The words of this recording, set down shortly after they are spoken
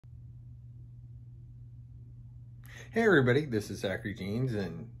Hey everybody, this is Zachary Jeans,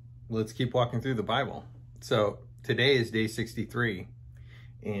 and let's keep walking through the Bible. So today is day 63,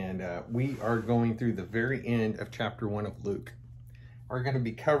 and we are going through the very end of chapter 1 of Luke. We're going to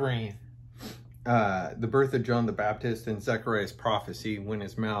be covering the birth of John the Baptist and Zechariah's prophecy when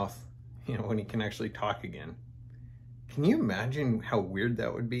his mouth, when he can actually talk again. Can you imagine how weird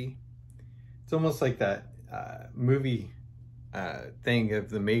that would be? It's almost like that movie thing of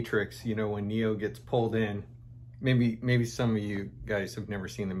the Matrix, when Neo gets pulled in. Maybe some of you guys have never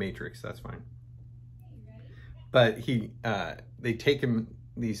seen The Matrix, that's fine. But they take him,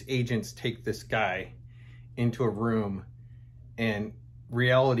 these agents take this guy into a room and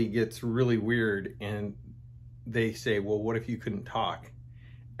reality gets really weird and they say, well, what if you couldn't talk?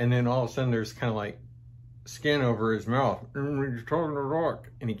 And then all of a sudden there's kind of like skin over his mouth and he's trying to talk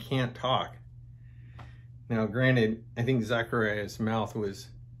and he can't talk. Now, granted, I think Zechariah's mouth was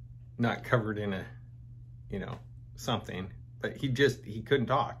not covered in a, something, but he couldn't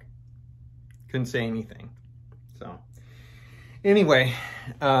talk, couldn't say anything. So anyway,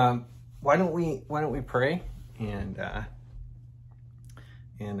 why don't we pray and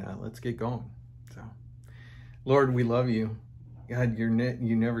let's get going. So Lord, we love you. God, you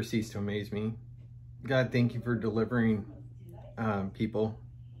never cease to amaze me. God, thank you for delivering people.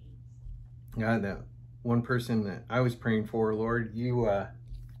 God, that one person that I was praying for, Lord, you've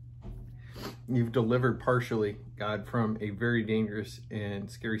delivered partially, God, from a very dangerous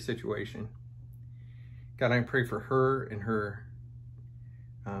and scary situation. God, I pray for her and her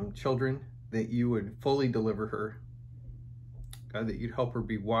children, that you would fully deliver her. God, that you'd help her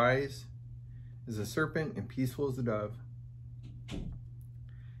be wise as a serpent and peaceful as a dove.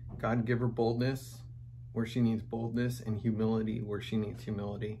 God, give her boldness where she needs boldness and humility where she needs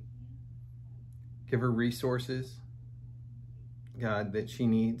humility. Give her resources, God, that she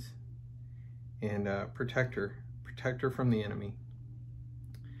needs, and protect her from the enemy.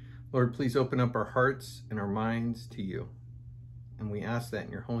 Lord, please open up our hearts and our minds to you. And we ask that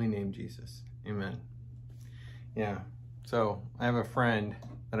in your holy name, Jesus. Amen. Yeah, so I have a friend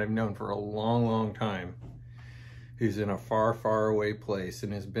that I've known for a long, long time who's in a far, far away place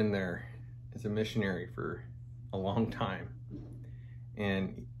and has been there as a missionary for a long time.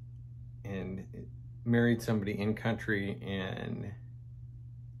 And married somebody in country and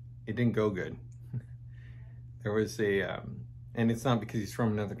it didn't go good. There was and it's not because he's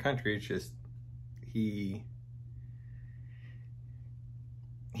from another country, it's just he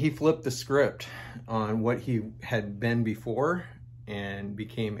flipped the script on what he had been before and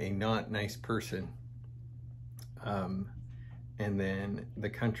became a not nice person. And then the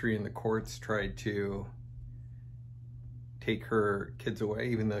country and the courts tried to take her kids away,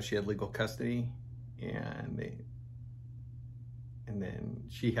 even though she had legal custody, and then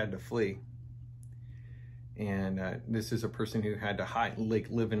she had to flee. And this is a person who had to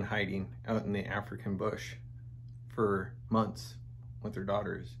live in hiding out in the African bush for months with her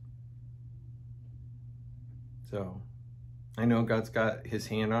daughters. So I know God's got his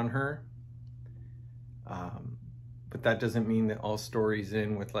hand on her, but that doesn't mean that all stories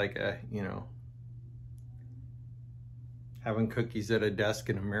end with like a, having cookies at a desk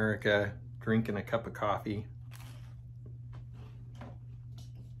in America, drinking a cup of coffee.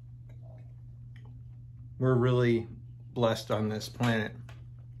 We're really blessed on this planet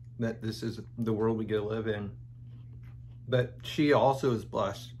that this is the world we get to live in. But she also is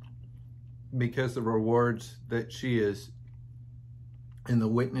blessed because the rewards that she is and the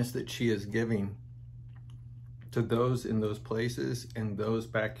witness that she is giving to those in those places and those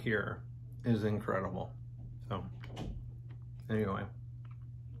back here is incredible. So anyway,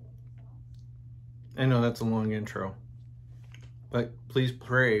 I know that's a long intro, but please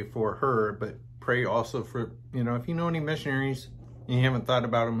pray for her, but pray also for, if you know any missionaries and you haven't thought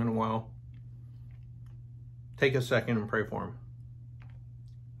about them in a while, take a second and pray for them.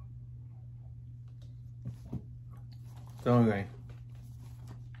 So anyway,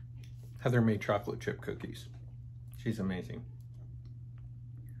 Heather made chocolate chip cookies. She's amazing.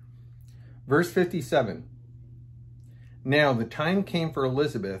 Verse 57. Now the time came for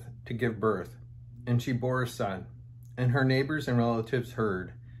Elizabeth to give birth, and she bore a son, and her neighbors and relatives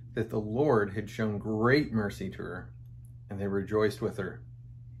heard that the Lord had shown great mercy to her, and they rejoiced with her.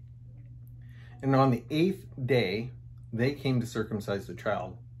 And on the 8th day, they came to circumcise the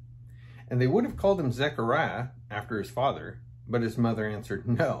child. And they would have called him Zechariah after his father, but his mother answered,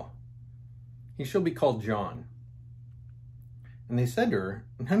 no, he shall be called John. And they said to her,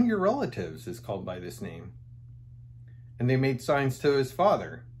 none of your relatives is called by this name. And they made signs to his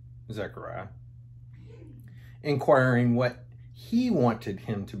father, Zechariah, inquiring what he wanted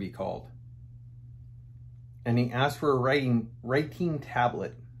him to be called. And he asked for a writing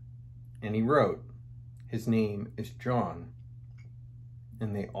tablet, and he wrote, "His name is John."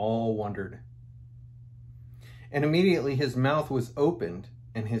 And they all wondered. And immediately his mouth was opened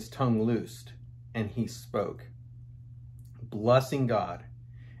and his tongue loosed, and he spoke, blessing God,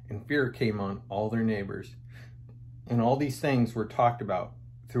 and fear came on all their neighbors. And all these things were talked about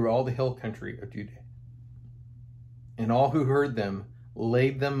through all the hill country of Judea. And all who heard them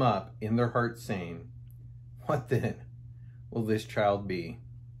laid them up in their hearts, saying, "What then will this child be?"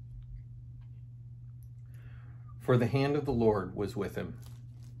 For the hand of the Lord was with him.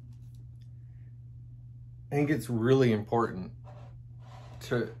 I think it's really important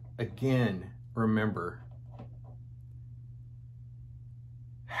to, again, remember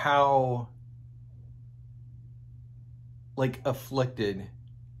how, afflicted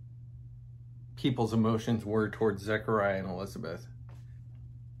people's emotions were towards Zechariah and Elizabeth.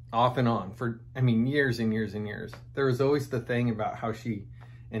 Off and on for, years and years and years. There was always the thing about how she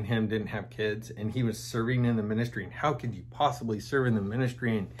and him didn't have kids, and he was serving in the ministry. And how could you possibly serve in the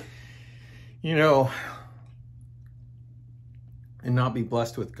ministry and, and not be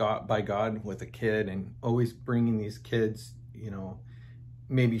blessed by God with a kid, and always bringing these kids,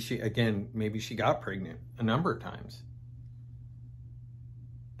 maybe she got pregnant a number of times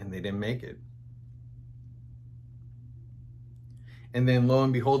and they didn't make it. And then lo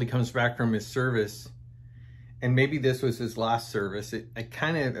and behold, he comes back from his service, and maybe this was his last service. It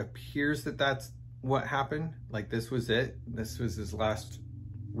kind of appears that that's what happened. Like this was it. This was his last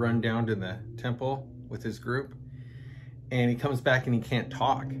run down to the temple with his group. And he comes back and he can't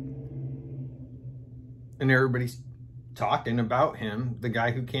talk. And everybody's talking about him, the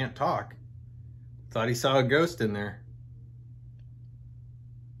guy who can't talk. Thought he saw a ghost in there.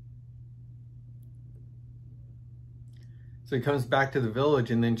 So he comes back to the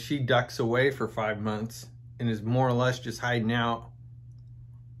village, and then she ducks away for 5 months and is more or less just hiding out.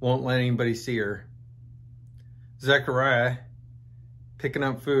 Won't let anybody see her. Zechariah picking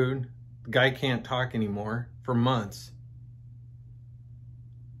up food. The guy can't talk anymore for months.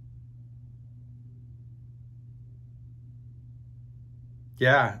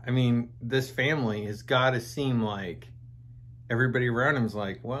 Yeah, this family has got to seem like everybody around him's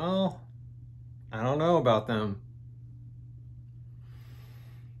like, well, I don't know about them.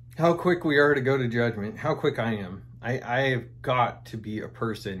 How quick we are to go to judgment. How quick I am. I have got to be a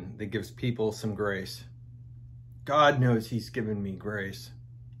person that gives people some grace. God knows he's given me grace.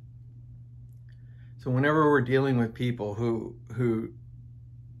 So whenever we're dealing with people who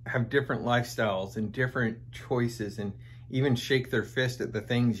have different lifestyles and different choices, and even shake their fist at the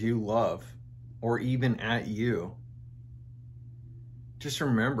things you love, or even at you, just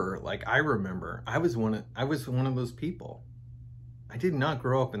remember, I was one of those people. I did not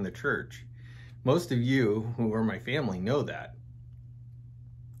grow up in the church. Most of you who are my family know that.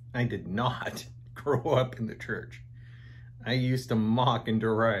 I did not grow up in the church. I used to mock and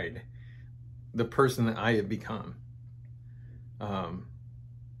deride the person that I have become.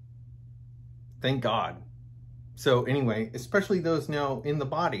 Thank God. So anyway, especially those now in the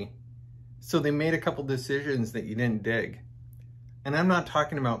body. So they made a couple decisions that you didn't dig. And I'm not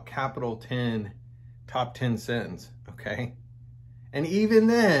talking about capital 10, top 10 sins, okay? And even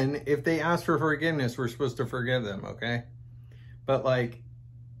then, if they ask for forgiveness, we're supposed to forgive them, okay? But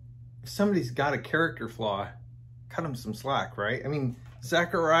if somebody's got a character flaw, cut them some slack, right?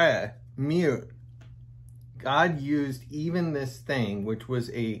 Zechariah, mute. God used even this thing, which was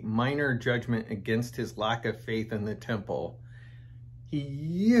a minor judgment against his lack of faith in the temple, he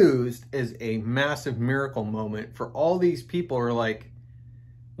used as a massive miracle moment for all these people who are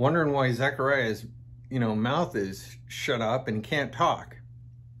wondering why Zechariah's mouth is shut up and can't talk.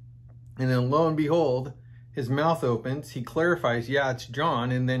 And then lo and behold, his mouth opens, he clarifies, yeah, it's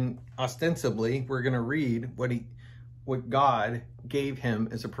John, and then ostensibly we're going to read what God gave him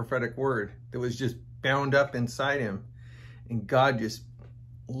as a prophetic word that was just bound up inside him, and God just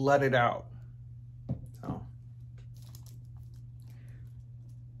let it out. So,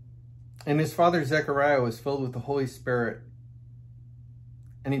 and his father Zechariah was filled with the Holy Spirit,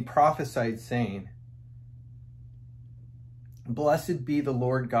 and he prophesied, saying, "Blessed be the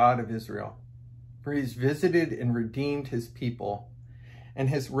Lord God of Israel, for he has visited and redeemed his people, and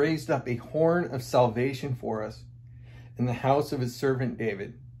has raised up a horn of salvation for us in the house of his servant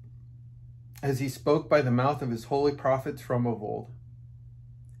David, as he spoke by the mouth of his holy prophets from of old,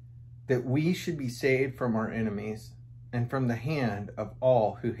 that we should be saved from our enemies and from the hand of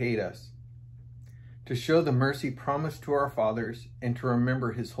all who hate us, to show the mercy promised to our fathers and to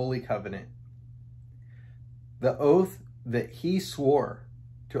remember his holy covenant, the oath that he swore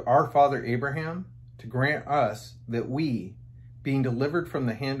to our father Abraham, to grant us that we, being delivered from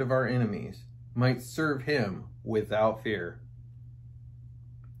the hand of our enemies, might serve him without fear,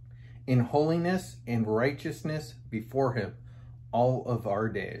 in holiness and righteousness before him all of our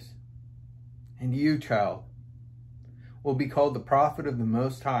days. And you, child, will be called the prophet of the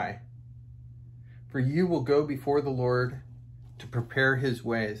Most High, for you will go before the Lord to prepare his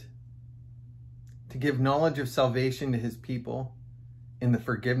ways, to give knowledge of salvation to his people in the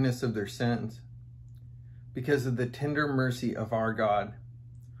forgiveness of their sins, because of the tender mercy of our God,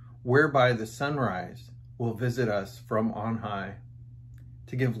 whereby the sunrise will visit us from on high,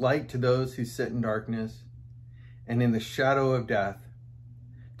 to give light to those who sit in darkness and in the shadow of death,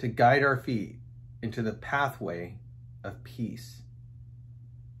 to guide our feet into the pathway of peace.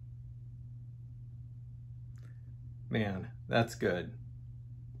 Man, that's good.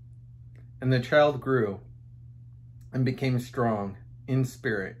 And the child grew and became strong in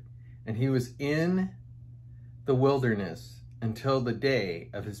spirit, and he was in the wilderness until the day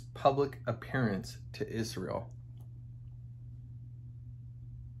of his public appearance to Israel.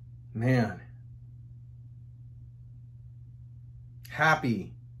 Man,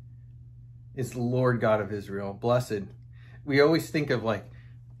 happy is the Lord God of Israel. Blessed. We always think of like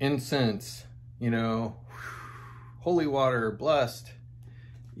incense, you know, holy water, blessed,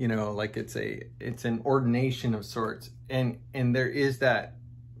 you know, like it's an ordination of sorts. And there is that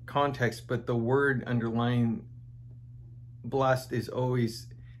context, but the word underlying blessed is always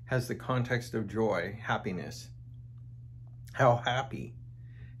has the context of joy, happiness. How happy,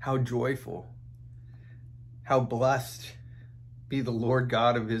 how joyful, how blessed be the Lord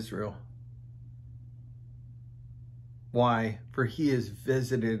God of Israel. Why? For he has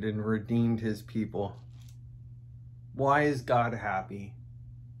visited and redeemed his people. Why is God happy?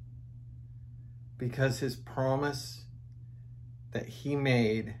 Because his promise that he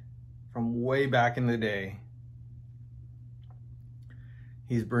made from way back in the day,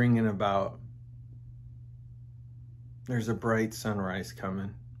 he's bringing about. There's a bright sunrise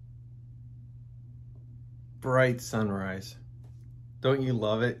coming. Bright sunrise. Don't you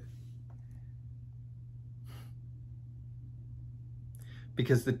love it?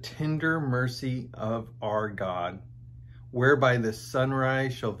 Because the tender mercy of our God, whereby the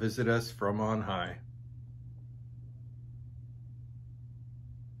sunrise shall visit us from on high.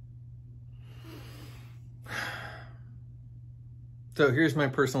 So here's my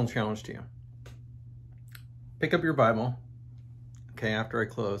personal challenge to you. Pick up your Bible, okay, after I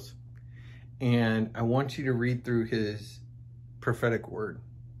close, and I want you to read through his prophetic word.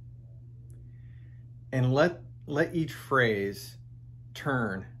 And let each phrase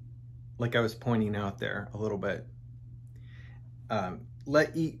turn, like I was pointing out there a little bit.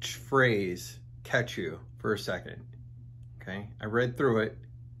 Let each phrase catch you for a second, okay? I read through it,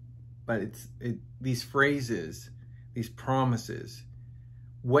 but these phrases, these promises,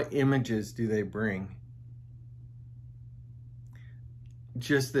 what images do they bring?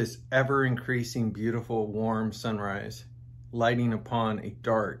 Just this ever-increasing, beautiful, warm sunrise lighting upon a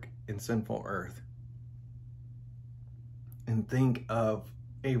dark and sinful earth. And think of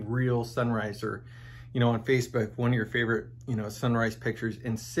a real sunrise, or, you know, on Facebook, one of your favorite, you know, sunrise pictures,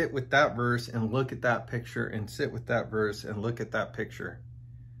 and sit with that verse and look at that picture, and sit with that verse and look at that picture.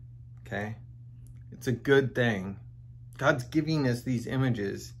 Okay? It's a good thing. God's giving us these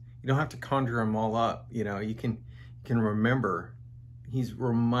images. You don't have to conjure them all up. You know, you can remember. He's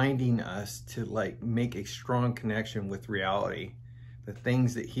reminding us to like make a strong connection with reality, the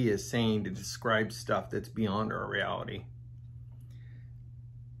things that he is saying to describe stuff that's beyond our reality.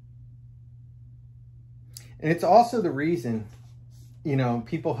 And it's also the reason, you know,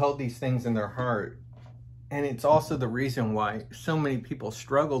 people held these things in their heart. And it's also the reason why so many people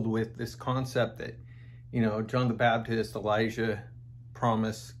struggled with this concept that, you know, John the Baptist, Elijah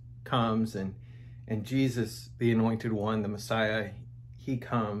promise comes, and Jesus, the anointed one, the Messiah, he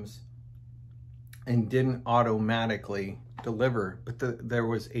comes and didn't automatically deliver, but there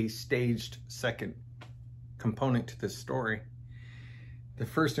was a staged second component to this story. The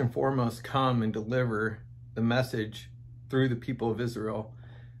first and foremost come and deliver the message through the people of Israel,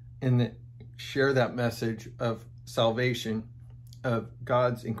 and share that message of salvation, of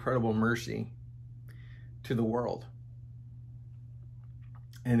God's incredible mercy to the world.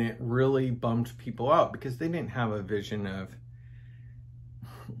 And it really bummed people out because they didn't have a vision of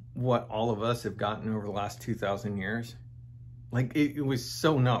what all of us have gotten over the last 2,000 years. Like it was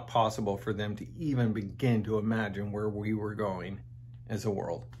so not possible for them to even begin to imagine where we were going as a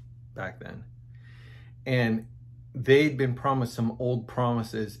world back then. And they'd been promised some old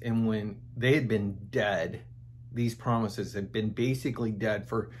promises, and when they had been dead, these promises had been basically dead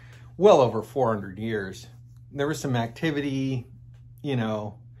for well over 400 years. There was some activity, you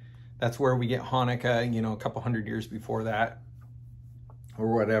know, that's where we get Hanukkah, you know, a couple hundred years before that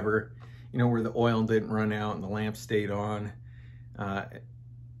or whatever, you know, where the oil didn't run out and the lamp stayed on.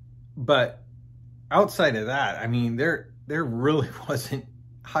 But outside of that, I mean, there really wasn't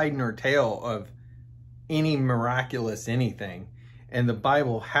hide nor tail of any miraculous anything. And the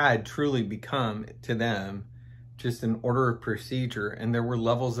Bible had truly become to them just an order of procedure, and there were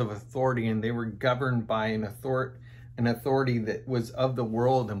levels of authority, and they were governed by an authority that was of the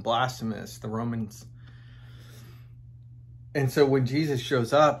world and blasphemous, the Romans. And so when Jesus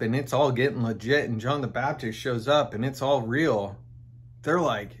shows up and it's all getting legit, and John the Baptist shows up and it's all real, they're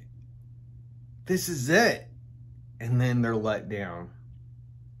like, this is it. And then they're let down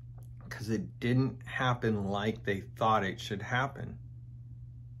because it didn't happen like they thought it should happen.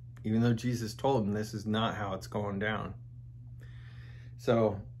 Even though Jesus told them this is not how it's going down.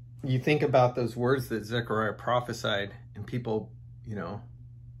 So you think about those words that Zechariah prophesied, and people, you know,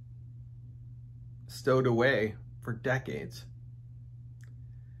 stowed away for decades.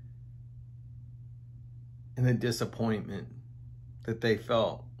 And the disappointment that they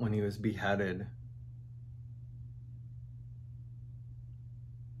felt when he was beheaded.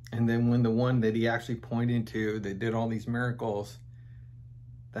 And then when the one that he actually pointed to that did all these miracles,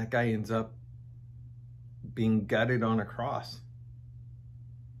 that guy ends up being gutted on a cross.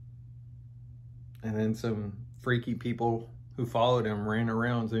 And then some freaky people who followed him ran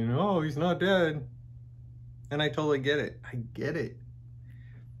around saying, oh, he's not dead. And I totally get it. I get it.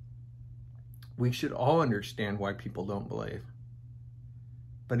 We should all understand why people don't believe.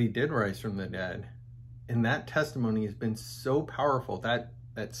 But he did rise from the dead. And that testimony has been so powerful,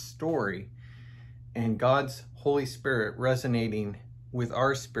 that story, and God's Holy Spirit resonating with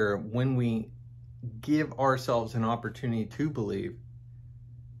our spirit when we give ourselves an opportunity to believe.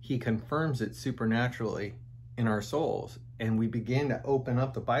 He confirms it supernaturally in our souls, and we begin to open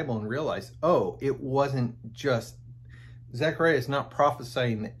up the Bible and realize, oh, it wasn't just, Zechariah is not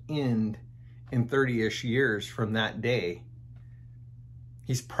prophesying the end in 30-ish years from that day.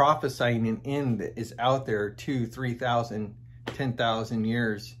 He's prophesying an end that is out there 2,000, 3,000, 10,000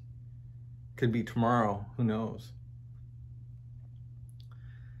 years. Could be tomorrow, who knows?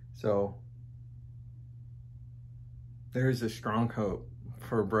 So there is a strong hope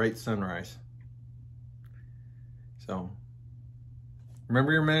for a bright sunrise. So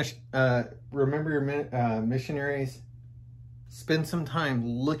remember your missionaries. Spend some time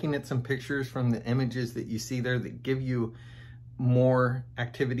looking at some pictures from the images that you see there that give you more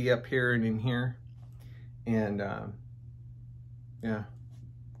activity up here and in here. And yeah,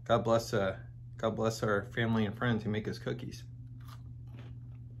 God bless our family and friends who make us cookies.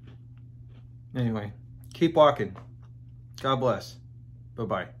 Anyway, keep walking. God bless.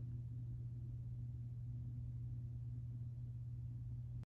 Bye-bye.